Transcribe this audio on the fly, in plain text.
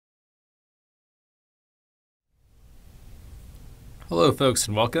Hello folks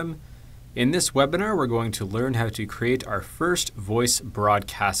and welcome. In this webinar we're going to learn how to create our first voice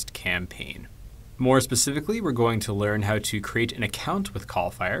broadcast campaign. More specifically, we're going to learn how to create an account with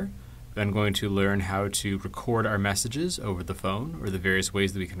CallFire. Then going to learn how to record our messages over the phone, or the various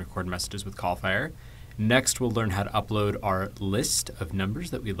ways that we can record messages with CallFire. Next we'll learn how to upload our list of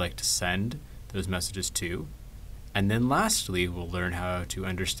numbers that we'd like to send those messages to. And then lastly, we'll learn how to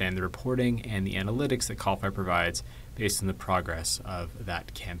understand the reporting and the analytics that CallFire provides based on the progress of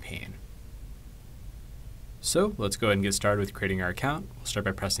that campaign. So let's go ahead and get started with creating our account. We'll start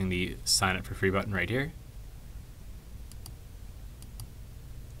by pressing the sign up for free button right here.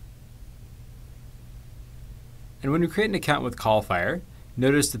 And when we create an account with CallFire,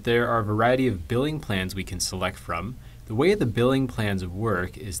 notice that there are a variety of billing plans we can select from. The way the billing plans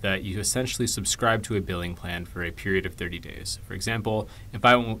work is that you essentially subscribe to a billing plan for a period of 30 days. For example, if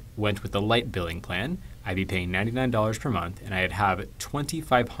I went with the light billing plan, I'd be paying $99 per month, and I'd have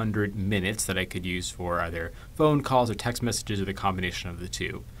 2,500 minutes that I could use for either phone calls or text messages or the combination of the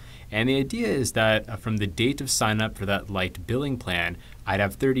two. And the idea is that from the date of sign up for that light billing plan, I'd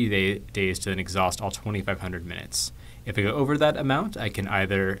have 30 days to then exhaust all 2,500 minutes. If I go over that amount, I can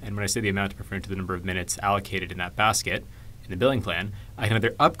either, and when I say the amount, I'm referring to the number of minutes allocated in that basket in the billing plan, I can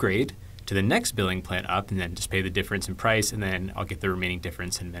either upgrade to the next billing plan up and then just pay the difference in price, and then I'll get the remaining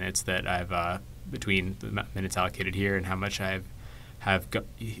difference in minutes that I've between the minutes allocated here and how much have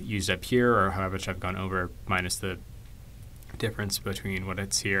used up here, or how much I've gone over minus the difference between what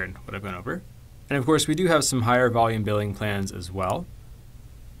it's here and what I've gone over. And of course, we do have some higher volume billing plans as well,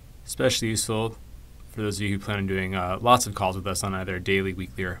 especially useful for those of you who plan on doing lots of calls with us on either a daily,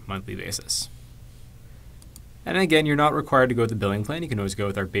 weekly, or monthly basis. And again, you're not required to go with the billing plan. You can always go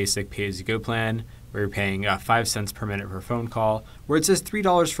with our basic pay-as-you-go plan, where you're paying 5 cents per minute per phone call, where it says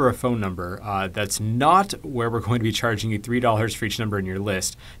 $3 for a phone number. That's not where we're going to be charging you $3 for each number in your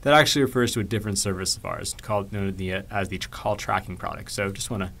list. That actually refers to a different service of ours, known as the call tracking product. So just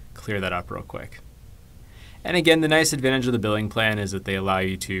want to clear that up real quick. And again, the nice advantage of the billing plan is that they allow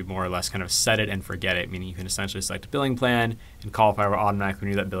you to more or less kind of set it and forget it, meaning you can essentially select a billing plan, and CallFire will automatically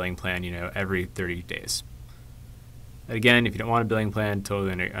renew that billing plan, every 30 days. Again, if you don't want a billing plan,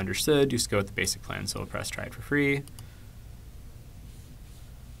 totally understood, just go with the basic plan. So we'll press try it for free.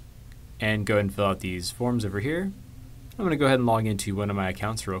 And go ahead and fill out these forms over here. I'm going to go ahead and log into one of my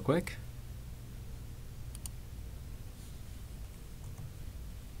accounts real quick.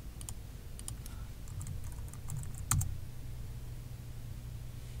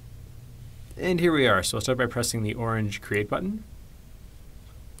 And here we are. So I'll start by pressing the orange create button.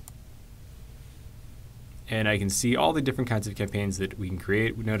 And I can see all the different kinds of campaigns that we can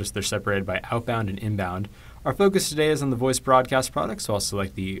create. We notice they're separated by outbound and inbound. Our focus today is on the voice broadcast product, so I'll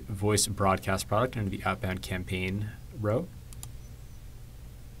select the voice broadcast product under the outbound campaign row.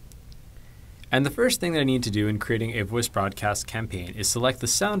 And the first thing that I need to do in creating a voice broadcast campaign is select the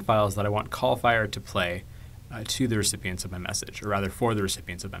sound files that I want CallFire to play to the recipients of my message, or rather for the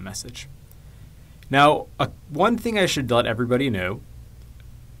recipients of my message. Now, one thing I should let everybody know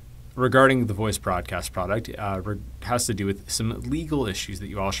regarding the voice broadcast product has to do with some legal issues that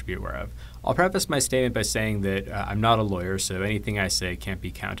you all should be aware of. I'll preface my statement by saying that I'm not a lawyer, so anything I say can't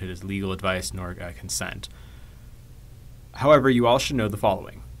be counted as legal advice nor consent. However, you all should know the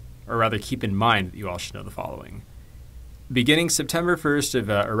following, or rather keep in mind that you all should know the following. Beginning September 1st of,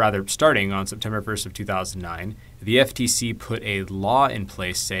 or rather starting on September 1st of 2009, the FTC put a law in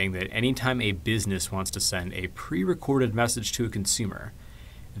place saying that anytime a business wants to send a pre-recorded message to a consumer,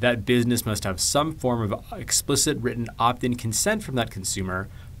 that business must have some form of explicit written opt-in consent from that consumer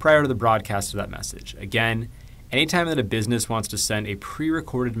prior to the broadcast of that message. Again, anytime that a business wants to send a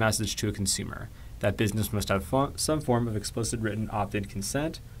pre-recorded message to a consumer, that business must have some form of explicit written opt-in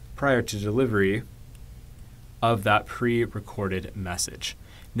consent prior to delivery of that pre-recorded message.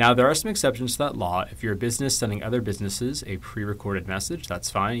 Now, there are some exceptions to that law. If you're a business sending other businesses a pre-recorded message, that's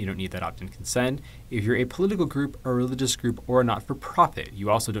fine. You don't need that opt-in consent. If you're a political group, a religious group, or a not-for-profit, you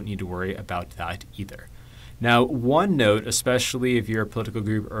also don't need to worry about that either. Now, one note, especially if you're a political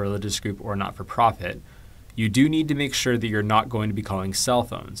group, or a religious group, or a not-for-profit, you do need to make sure that you're not going to be calling cell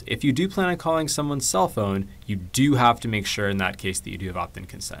phones. If you do plan on calling someone's cell phone, you do have to make sure in that case that you do have opt-in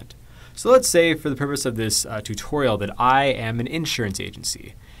consent. So let's say for the purpose of this tutorial that I am an insurance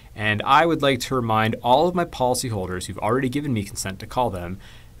agency, and I would like to remind all of my policyholders who've already given me consent to call them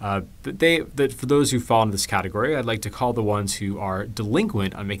that for those who fall into this category, I'd like to call the ones who are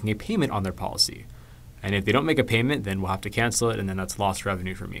delinquent on making a payment on their policy. And if they don't make a payment, then we'll have to cancel it, and then that's lost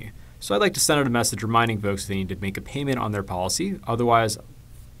revenue for me. So I'd like to send out a message reminding folks they need to make a payment on their policy. Otherwise,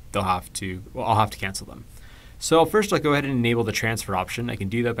 I'll have to cancel them. So first I'll go ahead and enable the transfer option. I can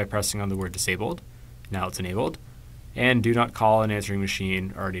do that by pressing on the word disabled. Now it's enabled. And do not call an answering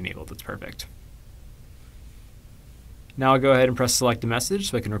machine already enabled. That's perfect. Now I'll go ahead and press select a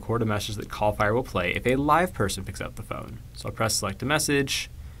message so I can record a message that CallFire will play if a live person picks up the phone. So I'll press select a message,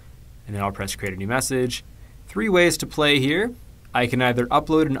 and then I'll press create a new message. 3 ways to play here. I can either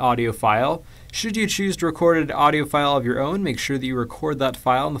upload an audio file. Should you choose to record an audio file of your own, make sure that you record that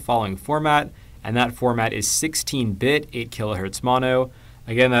file in the following format, and that format is 16-bit, 8 kilohertz mono.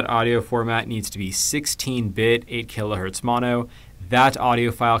 Again, that audio format needs to be 16-bit, 8 kilohertz mono. That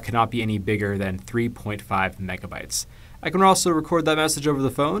audio file cannot be any bigger than 3.5 megabytes. I can also record that message over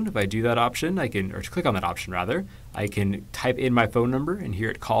the phone. If I do that option, or click on that option rather, I can type in my phone number, and here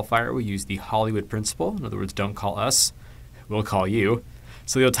at CallFire we use the Hollywood principle. In other words, don't call us, we'll call you.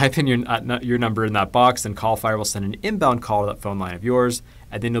 So you'll type in your number in that box, and CallFire will send an inbound call to that phone line of yours,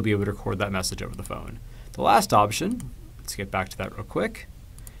 and then you'll be able to record that message over the phone. The last option, let's get back to that real quick,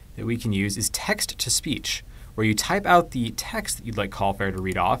 that we can use is text to speech, where you type out the text that you'd like CallFire to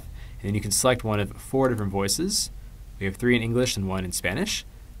read off, and then you can select one of 4 different voices. We have 3 in English and 1 in Spanish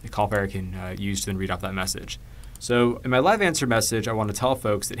that CallFire can use to then read off that message. So in my live answer message, I want to tell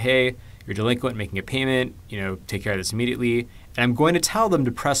folks that, hey, you're delinquent, making a payment, take care of this immediately. And I'm going to tell them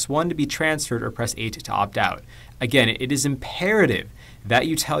to press 1 to be transferred or press 8 to opt out. Again, it is imperative that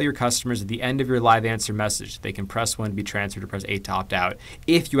you tell your customers at the end of your live answer message they can press 1 to be transferred or press 8 to opt out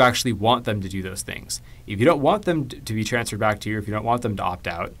if you actually want them to do those things. If you don't want them to be transferred back to you, if you don't want them to opt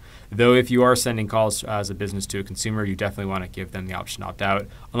out, though if you are sending calls as a business to a consumer, you definitely want to give them the option to opt out,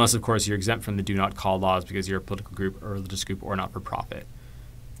 unless of course you're exempt from the do not call laws because you're a political group or religious group or not for profit.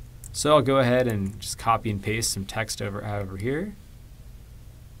 So I'll go ahead and just copy and paste some text over here.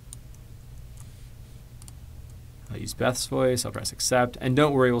 I'll use Beth's voice, I'll press accept, and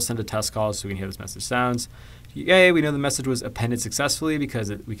don't worry, we'll send a test call so we can hear how this message sounds. Yay, we know the message was appended successfully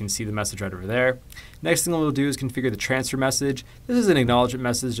because we can see the message right over there. Next thing we'll do is configure the transfer message. This is an acknowledgement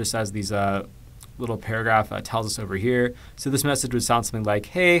message, just as these little paragraph tells us over here. So this message would sound something like,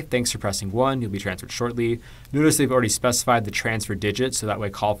 hey, thanks for pressing 1, you'll be transferred shortly. Notice they've already specified the transfer digit, so that way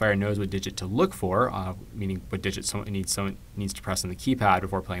CallFire knows what digit to look for, meaning what digit someone needs to press on the keypad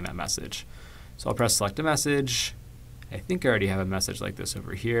before playing that message. So I'll press select a message. I think I already have a message like this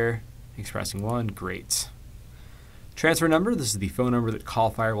over here. Thanks for pressing 1, great. Transfer number, this is the phone number that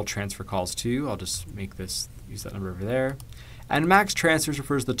CallFire will transfer calls to. I'll just use that number over there. And max transfers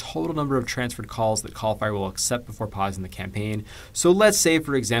refers to the total number of transferred calls that CallFire will accept before pausing the campaign. So let's say,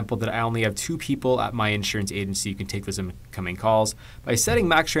 for example, that I only have 2 people at my insurance agency who can take those incoming calls. By setting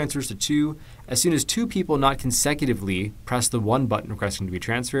max transfers to 2, as soon as 2 people not consecutively press the 1 button requesting to be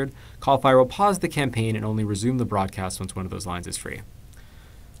transferred, CallFire will pause the campaign and only resume the broadcast once one of those lines is free.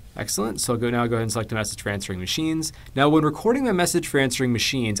 Excellent. So I'll now go ahead and select a message for answering machines. Now, when recording my message for answering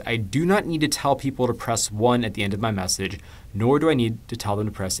machines, I do not need to tell people to press 1 at the end of my message, nor do I need to tell them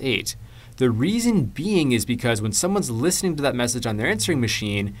to press 8. The reason being is because when someone's listening to that message on their answering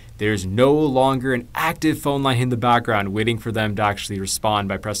machine, there's no longer an active phone line in the background waiting for them to actually respond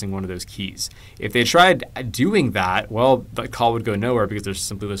by pressing one of those keys. If they tried doing that, well, the call would go nowhere because they're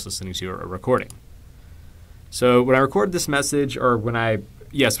simply just listening to a recording. So when I record this message, when I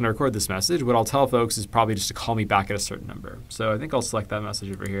record this message, what I'll tell folks is probably just to call me back at a certain number. So I think I'll select that message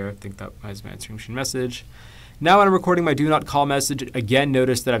over here. I think that is my answering machine message. Now when I'm recording my do not call message, again,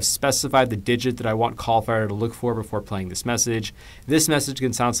 notice that I've specified the digit that I want CallFire to look for before playing this message. This message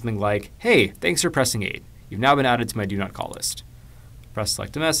can sound something like, hey, thanks for pressing 8. You've now been added to my do not call list. Press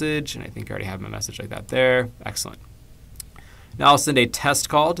select a message, and I think I already have my message like that there. Excellent. Now I'll send a test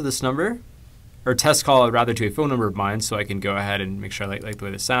call to this number. Or test call rather to a phone number of mine so I can go ahead and make sure I like the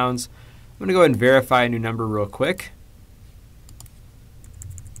way this sounds. I'm going to go ahead and verify a new number real quick.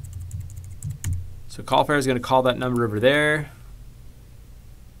 So CallFire is going to call that number over there.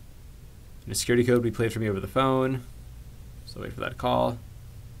 And a security code will be played for me over the phone. So wait for that call.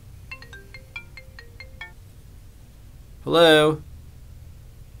 Hello?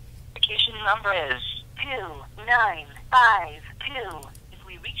 Application number is 2952. If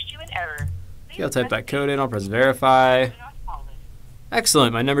we reached you in error, Okay, I'll type that code in, I'll press verify.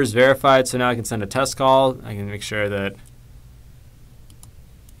 Excellent, my number is verified, so now I can send a test call. I can make sure that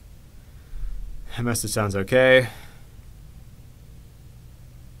the message sounds okay.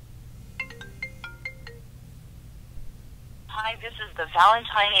 Hi, this is the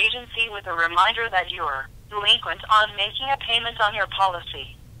Valentine Agency with a reminder that you're delinquent on making a payment on your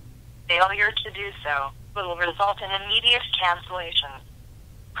policy. Failure to do so will result in immediate cancellation.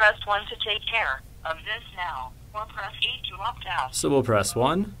 Press 1 to take care of this now, or press 8 to opt out. So we'll press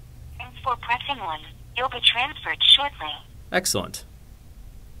 1. Thanks for pressing 1. You'll be transferred shortly. Excellent.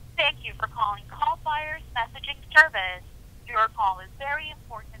 Thank you for calling CallFire's messaging service. Your call is very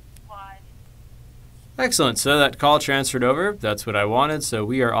important to us. Excellent. So that call transferred over. That's what I wanted. So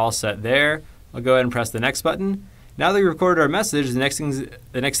we are all set there. I'll go ahead and press the next button. Now that we recorded our message, the next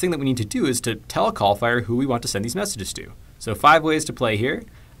thing that we need to do is to tell CallFire who we want to send these messages to. So 5 ways to play here.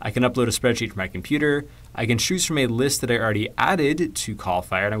 I can upload a spreadsheet from my computer. I can choose from a list that I already added to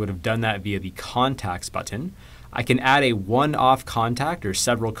CallFire, and I would have done that via the Contacts button. I can add a one-off contact or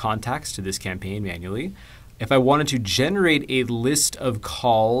several contacts to this campaign manually. If I wanted to generate a list of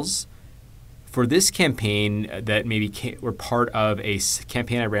calls for this campaign that maybe were part of a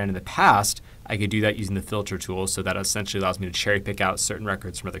campaign I ran in the past, I could do that using the filter tool, so that essentially allows me to cherry pick out certain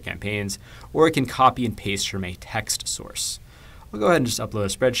records from other campaigns, or I can copy and paste from a text source. I'll go ahead and just upload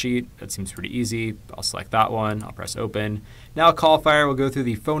a spreadsheet. That seems pretty easy. I'll select that one. I'll press open. Now CallFire will go through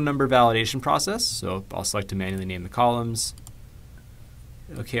the phone number validation process. So I'll select to manually name the columns.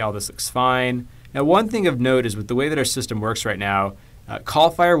 Okay, all this looks fine. Now one thing of note is with the way that our system works right now,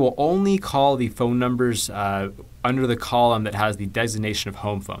 CallFire will only call the phone numbers under the column that has the designation of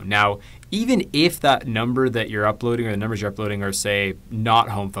home phone. Now, even if that number that you're uploading or the numbers you're uploading are, say, not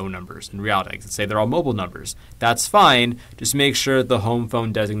home phone numbers in reality, let's say they're all mobile numbers, that's fine. Just make sure the home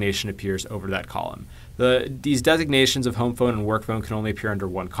phone designation appears over that column. These designations of home phone and work phone can only appear under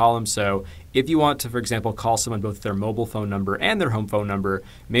one column. So if you want to, for example, call someone both their mobile phone number and their home phone number,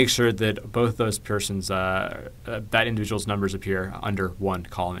 make sure that both those persons, that individual's numbers appear under one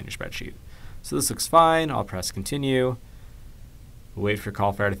column in your spreadsheet. So this looks fine. I'll press continue. We'll wait for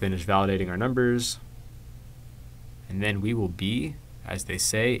CallFire to finish validating our numbers. And then we will be, as they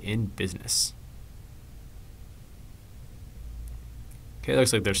say, in business. Okay,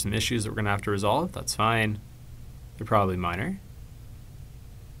 looks like there's some issues that we're going to have to resolve. That's fine. They're probably minor.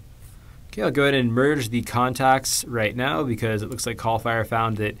 Okay, I'll go ahead and merge the contacts right now because it looks like CallFire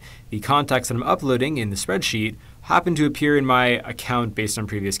found that the contacts that I'm uploading in the spreadsheet happen to appear in my account based on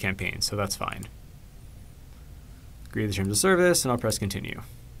previous campaigns, so that's fine. Agree to the terms of service, and I'll press continue.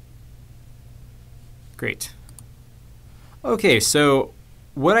 Great. Okay, so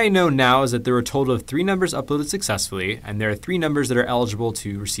what I know now is that there were a total of 3 numbers uploaded successfully, and there are 3 numbers that are eligible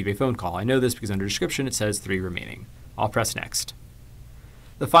to receive a phone call. I know this because under description it says 3 remaining. I'll press next.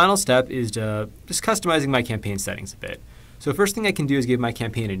 The final step is just customizing my campaign settings a bit. So first thing I can do is give my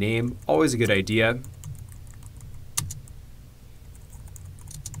campaign a name. Always a good idea.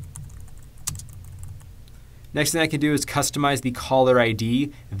 Next thing I can do is customize the caller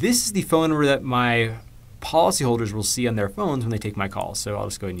ID. This is the phone number that my policyholders will see on their phones when they take my call. So I'll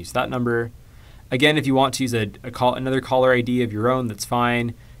just go ahead and use that number. Again, if you want to use another caller ID of your own, that's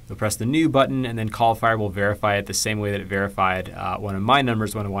fine. You'll press the new button, and then CallFire will verify it the same way that it verified one of my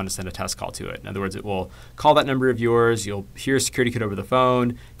numbers when I wanted to send a test call to it. In other words, it will call that number of yours. You'll hear a security code over the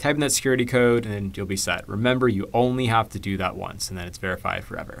phone, type in that security code, and you'll be set. Remember, you only have to do that once, and then it's verified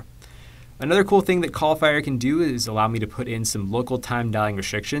forever. Another cool thing that CallFire can do is allow me to put in some local time dialing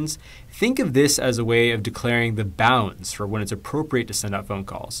restrictions. Think of this as a way of declaring the bounds for when it's appropriate to send out phone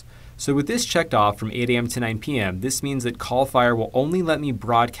calls. So with this checked off from 8 a.m. to 9 p.m., this means that CallFire will only let me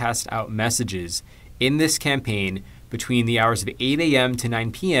broadcast out messages in this campaign between the hours of 8 a.m. to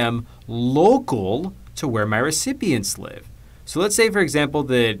 9 p.m. local to where my recipients live. So let's say, for example,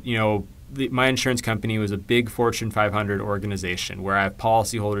 that my insurance company was a big Fortune 500 organization where I have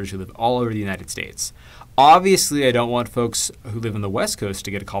policyholders who live all over the United States. Obviously, I don't want folks who live on the West Coast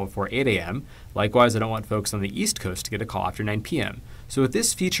to get a call before 8 a.m. Likewise, I don't want folks on the East Coast to get a call after 9 p.m. So with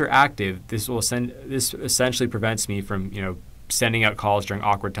this feature active, this essentially prevents me from sending out calls during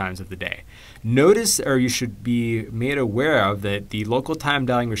awkward times of the day. Notice, or you should be made aware of, that the local time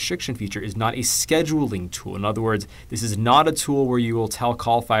dialing restriction feature is not a scheduling tool. In other words, this is not a tool where you will tell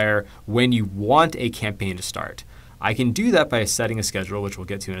CallFire when you want a campaign to start. I can do that by setting a schedule, which we'll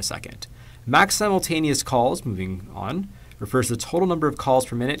get to in a second. Max simultaneous calls, moving on, refers to the total number of calls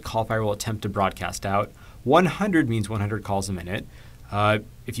per minute CallFire will attempt to broadcast out. 100 means 100 calls a minute.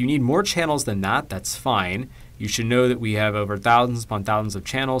 If you need more channels than that, that's fine. You should know that we have over thousands upon thousands of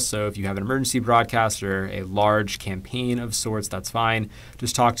channels, so if you have an emergency broadcast or a large campaign of sorts, that's fine.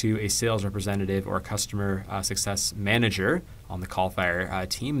 Just talk to a sales representative or a customer success manager on the CallFire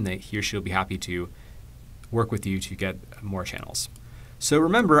team, and he or she will be happy to work with you to get more channels. So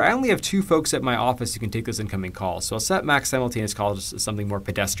remember, I only have 2 folks at my office who can take those incoming calls, so I'll set max simultaneous calls as something more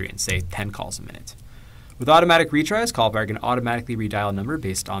pedestrian, say 10 calls a minute. With automatic retries, CallFire can automatically redial a number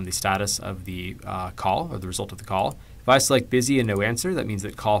based on the status of the call or the result of the call. If I select busy and no answer, that means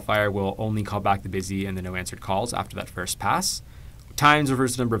that CallFire will only call back the busy and the no answered calls after that first pass. times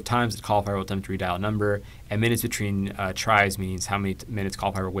refers to the number of times that CallFire will attempt to redial a number, and minutes between tries means how many minutes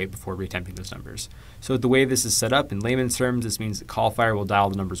CallFire will wait before reattempting those numbers. So the way this is set up in layman's terms, this means that CallFire will dial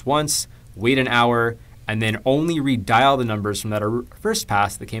the numbers once, wait an hour, and then only redial the numbers from that first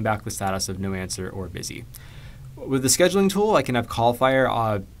pass that came back with the status of no answer or busy. With the scheduling tool, I can have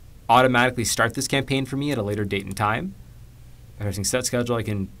CallFire automatically start this campaign for me at a later date and time. By pressing Set Schedule, I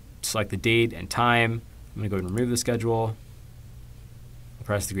can select the date and time. I'm going to go ahead and remove the schedule. I'll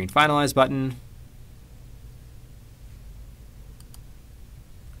press the green Finalize button.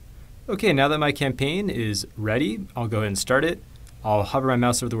 Okay, now that my campaign is ready, I'll go ahead and start it. I'll hover my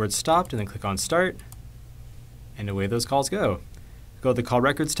mouse over the word Stopped and then click on Start. And away those calls go. Go to the Call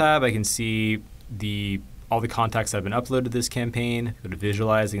Records tab. I can see all the contacts that have been uploaded to this campaign. Go to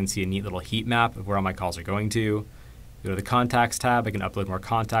Visualize. I can see a neat little heat map of where all my calls are going to. Go to the Contacts tab. I can upload more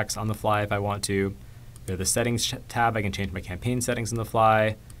contacts on the fly if I want to. Go to the Settings tab. I can change my campaign settings on the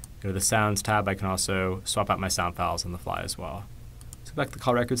fly. Go to the Sounds tab. I can also swap out my sound files on the fly as well. So go back to the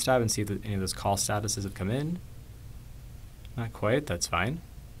Call Records tab and see if any of those call statuses have come in. Not quite. That's fine.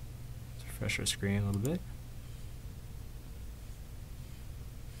 Let's refresh our screen a little bit.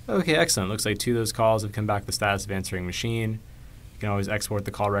 Okay, excellent. Looks like 2 of those calls have come back with the status of answering machine. You can always export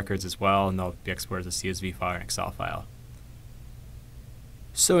the call records as well, and they'll be exported as a CSV file or an Excel file.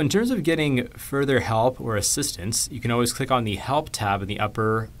 So in terms of getting further help or assistance, you can always click on the Help tab in the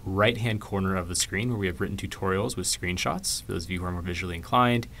upper right-hand corner of the screen where we have written tutorials with screenshots for those of you who are more visually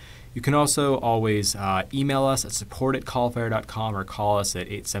inclined. You can also always email us at support@callfire.com or call us at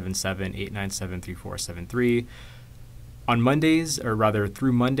 877-897-3473. On Mondays, or rather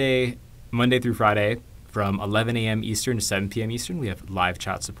through Monday through Friday, from 11 a.m. Eastern to 7 p.m. Eastern, we have live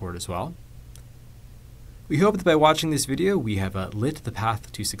chat support as well. We hope that by watching this video, we have lit the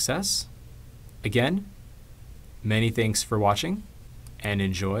path to success. Again, many thanks for watching, and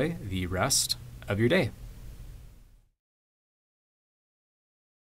enjoy the rest of your day.